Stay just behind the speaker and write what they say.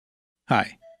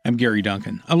Hi, I'm Gary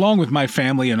Duncan. Along with my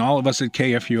family and all of us at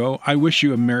KFUO, I wish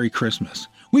you a Merry Christmas.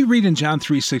 We read in John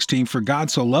 3:16, "For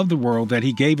God so loved the world that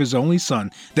he gave his only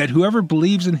Son, that whoever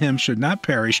believes in him should not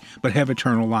perish, but have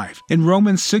eternal life." In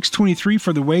Romans 6:23,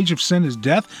 "For the wage of sin is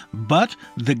death, but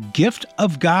the gift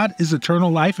of God is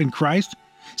eternal life in Christ."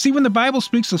 See, when the Bible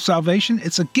speaks of salvation,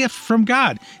 it's a gift from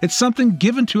God. It's something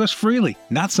given to us freely,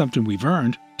 not something we've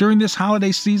earned. During this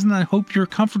holiday season, I hope you're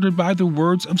comforted by the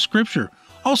words of Scripture.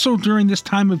 Also, during this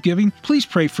time of giving, please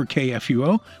pray for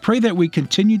KFUO. Pray that we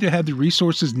continue to have the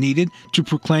resources needed to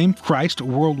proclaim Christ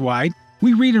worldwide.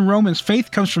 We read in Romans, faith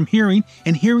comes from hearing,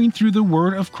 and hearing through the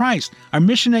word of Christ. Our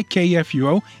mission at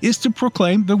KFUO is to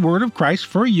proclaim the word of Christ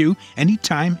for you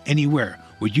anytime, anywhere.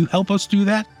 Would you help us do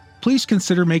that? Please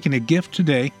consider making a gift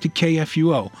today to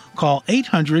KFUO. Call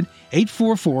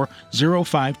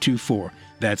 800-844-0524.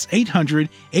 That's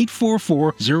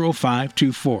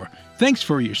 800-844-0524. Thanks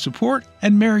for your support,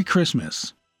 and Merry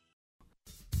Christmas.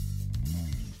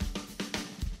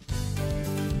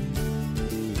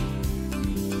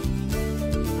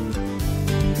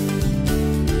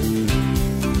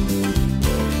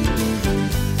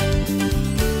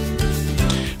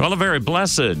 Well, a very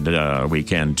blessed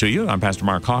weekend to you. I'm Pastor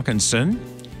Mark Hawkinson.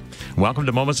 Welcome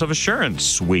to Moments of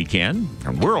Assurance Weekend,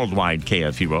 Worldwide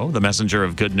KFUO, the messenger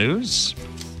of good news.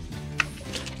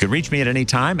 You can reach me at any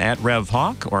time at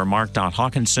RevHawk or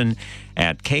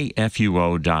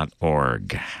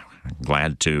mark.hawkinson@kfuo.org.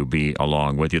 Glad to be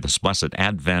along with you this blessed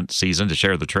Advent season to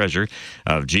share the treasure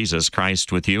of Jesus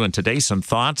Christ with you. And today, some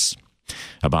thoughts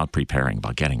about preparing,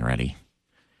 about getting ready.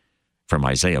 From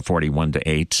Isaiah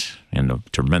 41-8, and the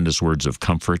tremendous words of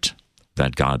comfort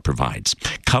that God provides.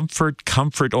 Comfort,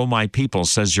 comfort, O my people,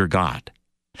 says your God.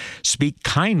 Speak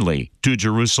kindly to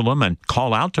Jerusalem and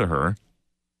call out to her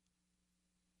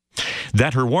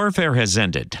that her warfare has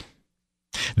ended,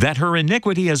 that her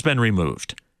iniquity has been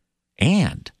removed,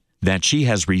 and that she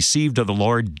has received of the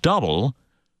Lord double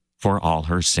for all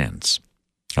her sins.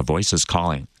 A voice is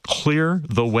calling, clear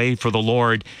the way for the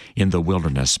Lord in the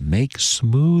wilderness, make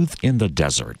smooth in the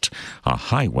desert a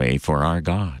highway for our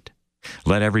God.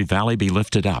 Let every valley be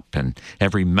lifted up, and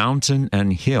every mountain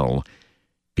and hill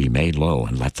be made low,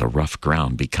 and let the rough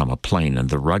ground become a plain, and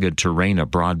the rugged terrain a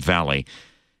broad valley.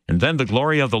 And then the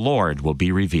glory of the Lord will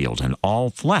be revealed, and all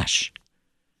flesh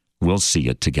will see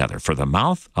it together. For the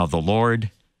mouth of the Lord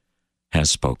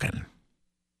has spoken.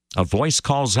 A voice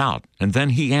calls out, and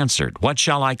then he answered, what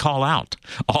shall I call out?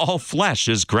 All flesh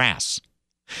is grass,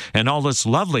 and all its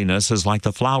loveliness is like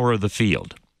the flower of the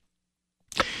field.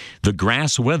 The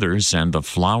grass withers and the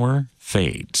flower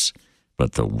fades,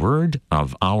 but the word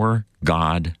of our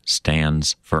God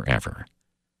stands forever.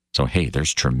 So, hey,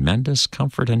 there's tremendous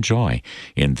comfort and joy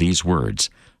in these words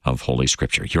of Holy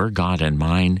Scripture. Your God and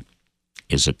mine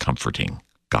is a comforting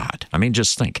God. I mean,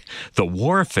 just think. The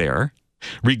warfare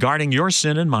regarding your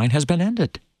sin and mine has been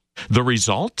ended. The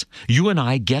result, you and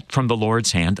I get from the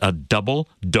Lord's hand a double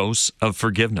dose of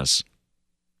forgiveness.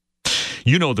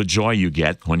 You know the joy you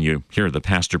get when you hear the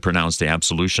pastor pronounce the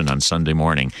absolution on Sunday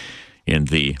morning. In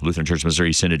the Lutheran Church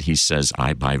Missouri Synod, he says,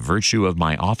 I, by virtue of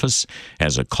my office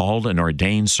as a called and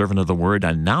ordained servant of the word,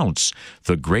 announce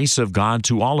the grace of God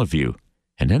to all of you.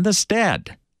 And in the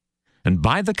stead, and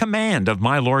by the command of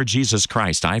my Lord Jesus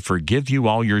Christ, I forgive you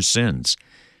all your sins.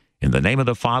 In the name of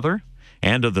the Father,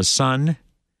 and of the Son,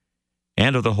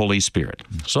 and of the Holy Spirit.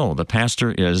 So the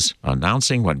pastor is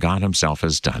announcing what God himself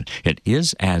has done. It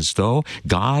is as though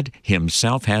God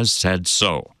himself has said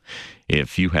so.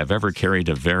 If you have ever carried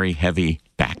a very heavy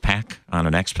backpack on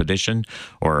an expedition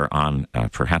or on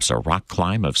perhaps a rock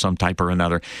climb of some type or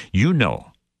another, you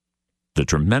know the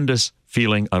tremendous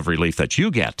feeling of relief that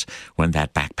you get when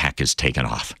that backpack is taken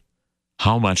off.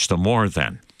 How much the more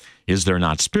then is there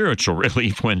not spiritual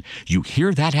relief when you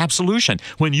hear that absolution,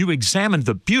 when you examine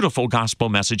the beautiful gospel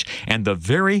message and the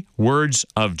very words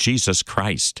of Jesus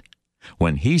Christ,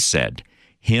 when he said,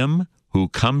 him who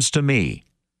comes to me,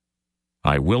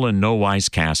 I will in no wise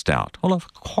cast out. Well,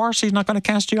 of course he's not going to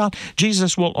cast you out.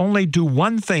 Jesus will only do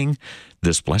one thing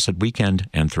this blessed weekend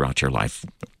and throughout your life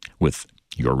with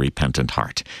your repentant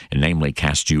heart, and namely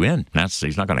cast you in.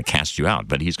 He's not going to cast you out,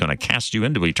 but he's going to cast you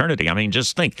into eternity. I mean,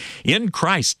 just think, in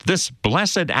Christ, this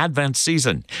blessed Advent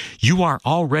season, you are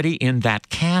already in that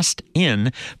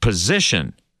cast-in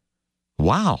position.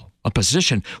 Wow, a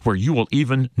position where you will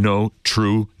even know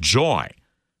true joy.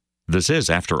 This is,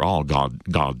 after all,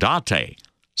 Gaudete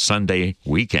Sunday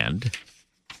weekend.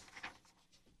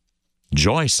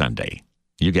 Joy Sunday.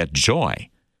 You get joy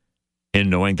in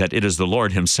knowing that it is the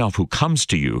Lord himself who comes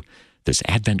to you this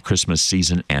Advent Christmas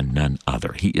season and none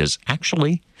other. He is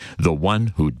actually the one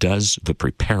who does the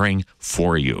preparing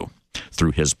for you.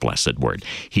 through his blessed word.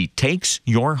 He takes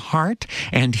your heart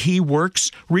and he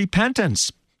works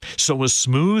repentance. So a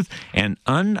smooth and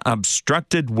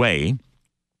unobstructed way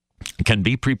can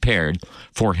be prepared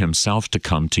for himself to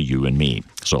come to you and me.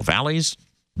 So valleys,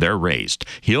 they're raised.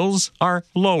 Hills are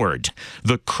lowered.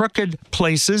 The crooked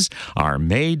places are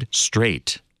made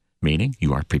straight, meaning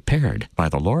you are prepared by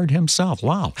the Lord himself,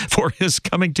 for his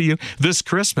coming to you this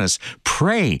Christmas.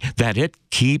 Pray that it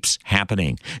keeps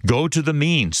happening. Go to the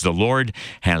means the Lord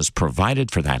has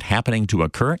provided for that happening to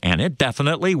occur, and it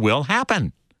definitely will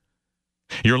happen.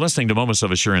 You're listening to Moments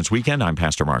of Assurance Weekend. I'm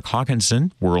Pastor Mark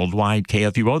Hawkinson, Worldwide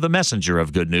KFUO, the messenger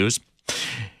of good news.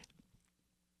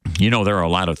 You know, there are a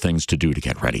lot of things to do to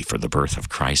get ready for the birth of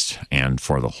Christ and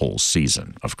for the whole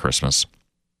season of Christmas.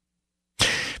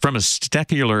 From a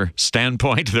secular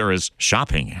standpoint, there is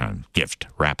shopping and gift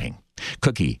wrapping,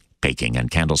 cookie baking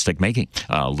and candlestick making,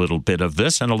 a little bit of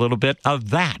this and a little bit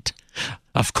of that.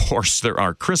 Of course, there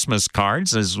are Christmas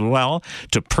cards as well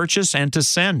to purchase and to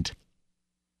send.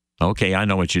 Okay, I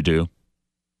know what you do.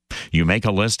 You make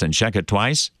a list and check it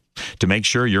twice to make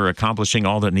sure you're accomplishing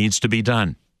all that needs to be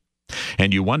done.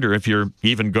 And you wonder if you're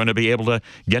even going to be able to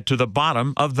get to the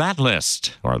bottom of that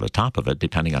list, or the top of it,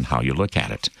 depending on how you look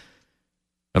at it.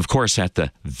 Of course, at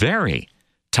the very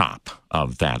top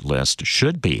of that list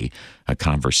should be a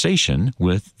conversation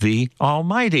with the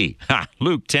Almighty.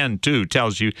 Luke 10:2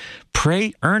 tells you,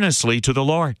 pray earnestly to the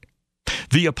Lord.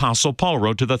 The Apostle Paul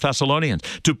wrote to the Thessalonians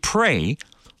to pray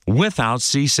without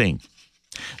ceasing.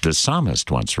 The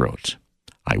psalmist once wrote,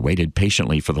 I waited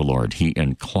patiently for the Lord. He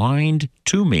inclined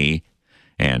to me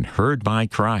and heard my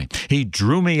cry. He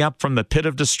drew me up from the pit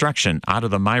of destruction, out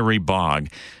of the miry bog,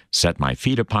 set my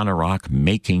feet upon a rock,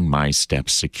 making my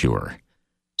steps secure.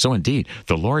 So indeed,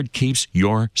 the Lord keeps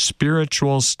your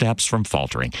spiritual steps from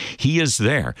faltering. He is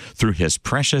there through his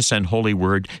precious and holy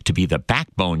word to be the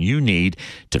backbone you need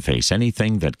to face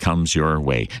anything that comes your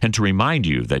way and to remind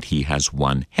you that he has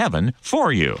won heaven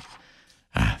for you.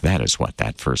 That is what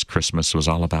that first Christmas was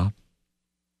all about.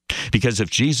 Because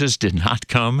if Jesus did not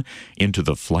come into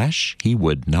the flesh, he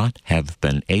would not have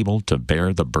been able to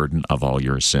bear the burden of all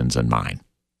your sins and mine.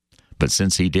 But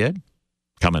since he did,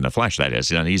 come in the flesh, that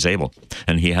is, and he's able,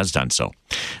 and he has done so.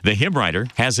 The hymn writer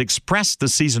has expressed the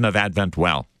season of Advent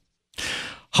well.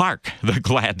 Hark, the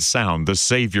glad sound, the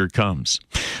Savior comes.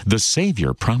 The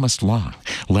Savior promised long.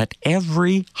 Let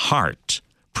every heart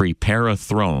prepare a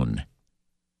throne,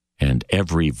 and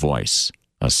every voice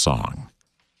a song.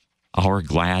 Our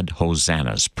glad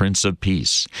hosannas, Prince of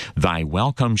Peace, thy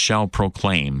welcome shall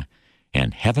proclaim,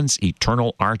 and heaven's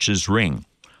eternal arches ring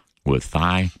with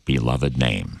thy beloved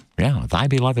name. Yeah, thy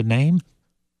beloved name?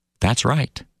 That's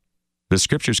right. The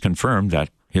scriptures confirm that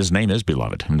his name is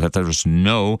beloved, and that there's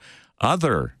no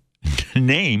other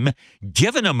name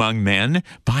given among men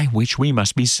by which we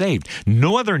must be saved.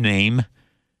 No other name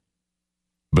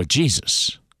but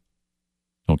Jesus.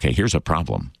 Okay, here's a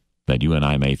problem that you and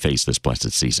I may face this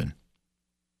blessed season.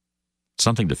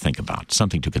 Something to think about,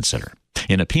 something to consider.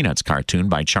 In a Peanuts cartoon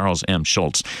by Charles M.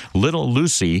 Schulz, little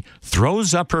Lucy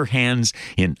throws up her hands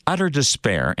in utter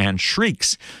despair and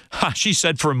shrieks. She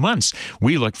said, for months,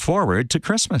 we looked forward to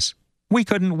Christmas. We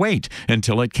couldn't wait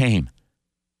until it came.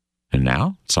 And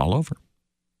now it's all over.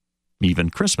 Even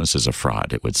Christmas is a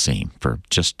fraud, it would seem, for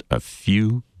just a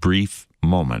few brief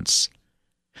moments.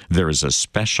 There is a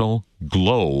special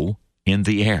glow in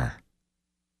the air.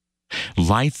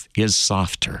 Life is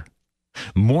softer,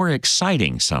 more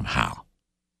exciting somehow.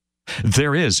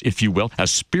 There is, if you will, a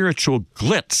spiritual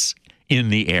glitz in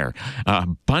the air, a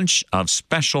bunch of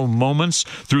special moments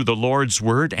through the Lord's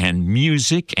Word and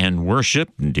music and worship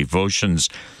and devotions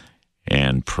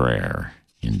and prayer.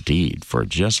 Indeed, for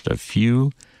just a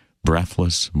few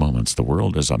breathless moments, the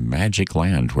world is a magic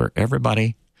land where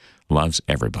everybody loves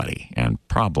everybody and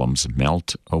problems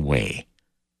melt away.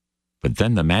 But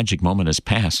then the magic moment is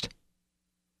past.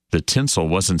 The tinsel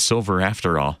wasn't silver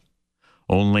after all,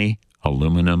 only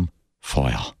aluminum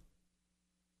foil.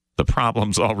 The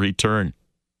problems all return,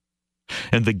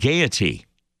 and the gaiety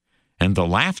and the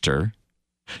laughter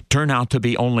turn out to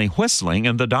be only whistling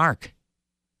in the dark.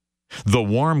 The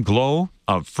warm glow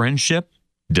of friendship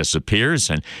disappears,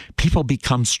 and people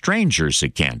become strangers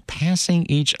again, passing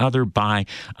each other by,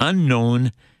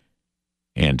 unknown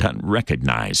and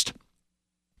unrecognized.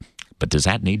 But does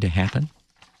that need to happen?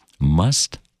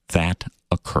 Must that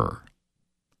occur?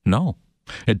 No,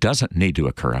 it doesn't need to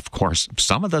occur. Of course,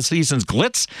 some of the season's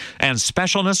glitz and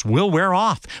specialness will wear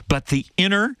off, but the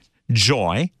inner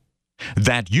joy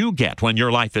that you get when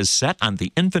your life is set on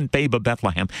the infant babe of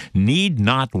Bethlehem need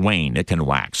not wane. It can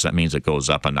wax. That means it goes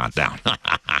up and not down.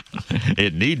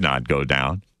 It need not go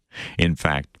down. In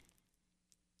fact,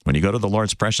 When you go to the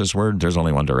Lord's precious word, there's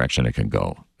only one direction it can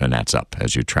go, and that's up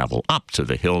as you travel up to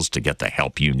the hills to get the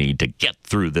help you need to get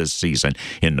through this season.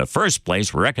 In the first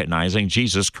place, recognizing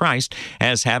Jesus Christ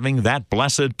as having that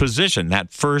blessed position,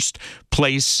 that first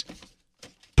place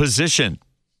position.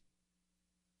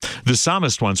 The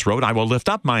psalmist once wrote, I will lift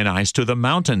up mine eyes to the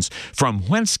mountains. From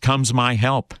whence comes my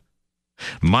help?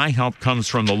 My help comes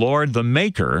from the Lord, the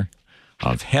maker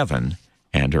of heaven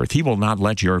and earth. He will not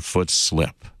let your foot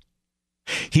slip.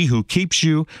 He who keeps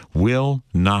you will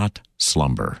not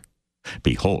slumber.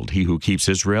 Behold, he who keeps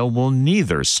Israel will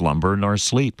neither slumber nor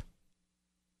sleep.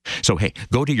 So, hey,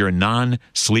 go to your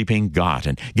non-sleeping God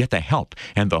and get the help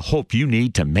and the hope you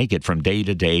need to make it from day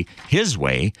to day his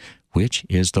way, which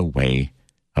is the way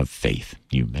of faith.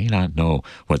 You may not know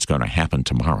what's going to happen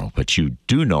tomorrow, but you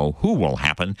do know who will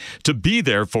happen to be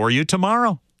there for you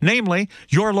tomorrow. Namely,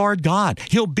 your Lord God.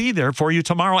 He'll be there for you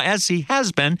tomorrow as he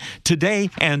has been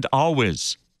today and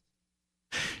always.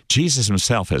 Jesus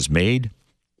himself has made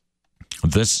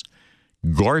this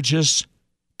gorgeous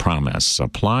promise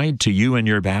applied to you in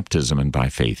your baptism and by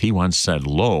faith. He once said,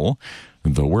 lo,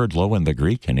 the word lo in the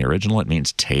Greek, in the original, it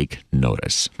means take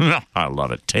notice. I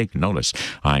love it. Take notice.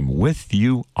 I'm with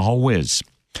you always,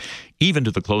 even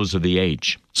to the close of the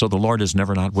age. So the Lord is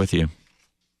never not with you.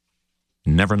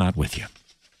 Never not with you.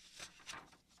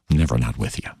 Never not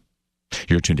with you.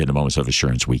 You're tuned into Moments of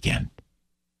Assurance Weekend.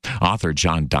 Author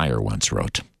John Dyer once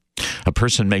wrote, a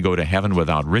person may go to heaven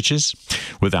without riches,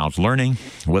 without learning,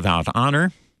 without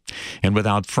honor, and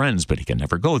without friends, but he can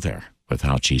never go there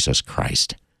without Jesus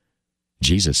Christ.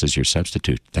 Jesus is your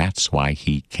substitute. That's why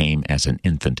he came as an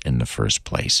infant in the first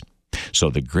place. So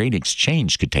the great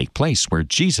exchange could take place where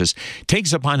Jesus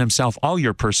takes upon himself all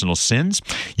your personal sins.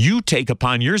 You take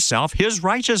upon yourself his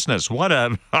righteousness. What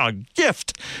a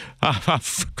gift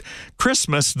of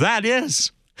Christmas that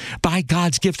is. By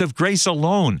God's gift of grace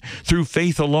alone, through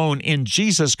faith alone, in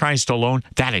Jesus Christ alone,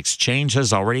 that exchange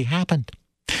has already happened.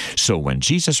 So when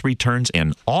Jesus returns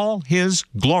in all his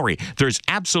glory, there's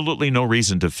absolutely no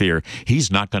reason to fear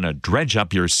he's not going to dredge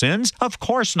up your sins. Of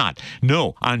course not.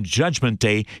 No, on Judgment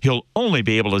Day, he'll only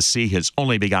be able to see his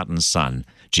only begotten Son,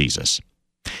 Jesus.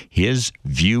 His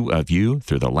view of you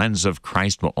through the lens of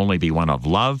Christ will only be one of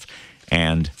love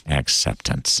and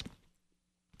acceptance.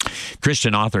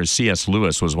 Christian author C.S.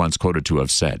 Lewis was once quoted to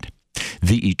have said,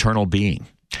 the eternal being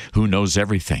who knows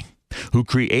everything, who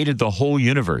created the whole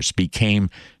universe, became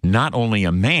not only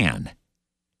a man,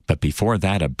 but before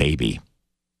that a baby,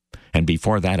 and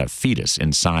before that a fetus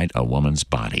inside a woman's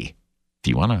body. If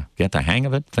you want to get the hang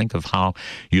of it, think of how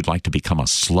you'd like to become a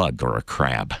slug or a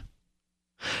crab.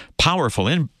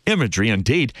 Powerful imagery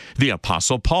indeed. The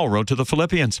Apostle Paul wrote to the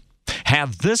Philippians,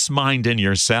 have this mind in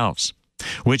yourselves,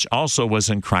 which also was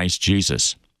in Christ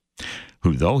Jesus,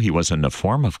 who though he was in the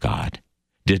form of God,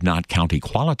 did not count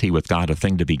equality with God a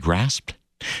thing to be grasped,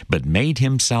 but made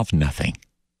himself nothing,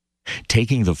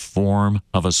 taking the form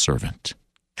of a servant,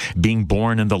 being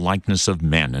born in the likeness of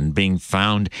men, and being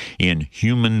found in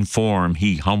human form,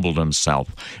 he humbled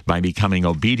himself by becoming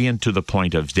obedient to the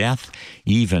point of death,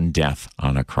 even death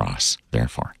on a cross.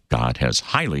 Therefore, God has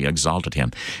highly exalted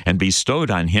him and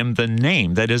bestowed on him the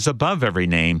name that is above every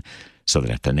name, so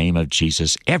that at the name of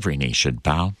Jesus every knee should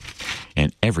bow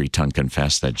and every tongue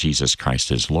confess that Jesus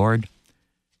Christ is Lord,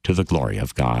 to the glory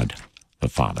of God the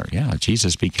Father. Yeah,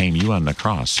 Jesus became you on the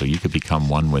cross so you could become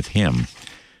one with him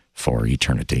for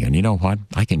eternity. And you know what?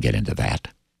 I can get into that.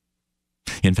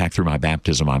 In fact, through my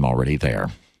baptism, I'm already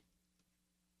there.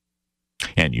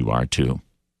 And you are too.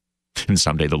 And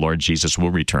someday the Lord Jesus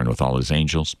will return with all his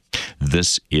angels.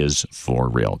 This is for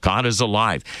real. God is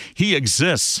alive. He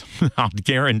exists. I'll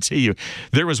guarantee you.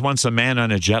 There was once a man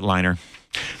on a jetliner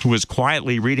who was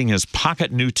quietly reading his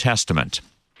pocket New Testament.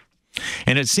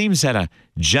 And it seems that a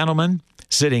gentleman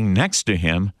sitting next to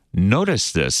him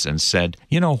noticed this and said,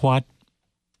 you know what?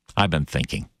 I've been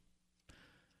thinking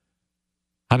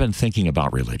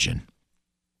about religion.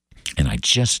 And I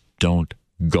just don't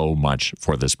go much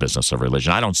for this business of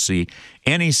religion. I don't see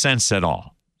any sense at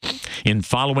all in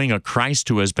following a Christ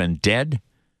who has been dead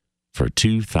for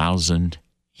 2,000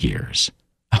 years.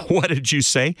 What did you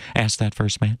say? Asked that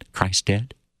first man. Christ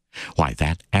dead? Why,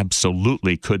 that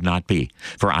absolutely could not be,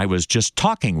 for I was just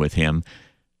talking with him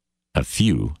a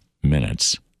few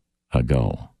minutes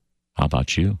ago. How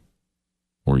about you?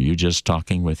 Were you just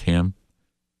talking with him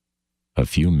a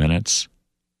few minutes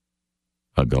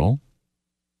ago?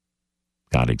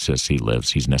 God exists, he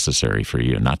lives, he's necessary for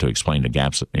you, not to explain the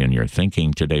gaps in your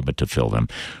thinking today, but to fill them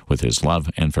with his love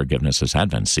and forgiveness this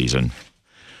Advent season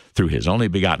through his only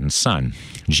begotten Son,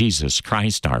 Jesus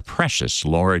Christ, our precious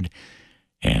Lord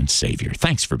and Savior.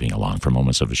 Thanks for being along for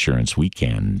Moments of Assurance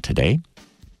Weekend today.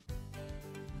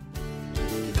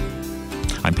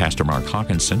 I'm Pastor Mark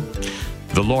Hawkinson.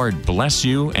 The Lord bless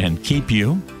you and keep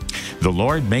you. The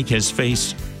Lord make his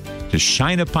face to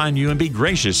shine upon you and be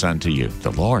gracious unto you.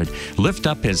 The Lord lift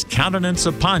up his countenance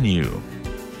upon you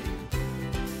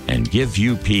and give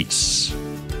you peace.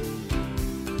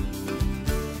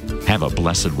 Have a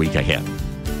blessed week ahead.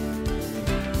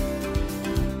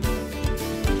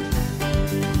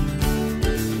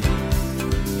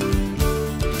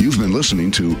 You've been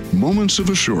listening to Moments of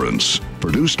Assurance,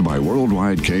 produced by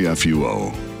Worldwide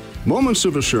KFUO. Moments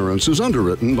of Assurance is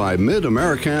underwritten by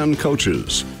Mid-American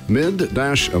Coaches,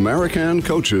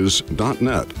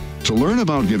 mid-americancoaches.net. To learn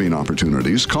about giving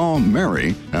opportunities, call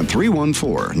Mary at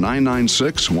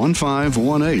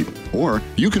 314-996-1518. Or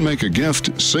you can make a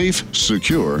gift safe,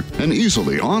 secure, and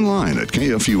easily online at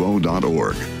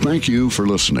kfuo.org. Thank you for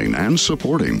listening and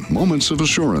supporting Moments of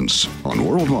Assurance on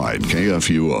Worldwide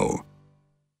KFUO.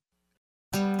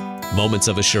 Moments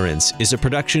of Assurance is a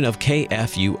production of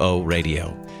KFUO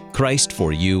Radio. Christ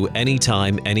for you,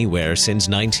 anytime, anywhere since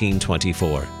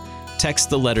 1924. Text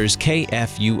the letters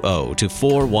KFUO to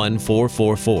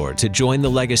 41444 to join the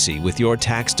legacy with your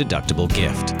tax-deductible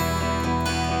gift.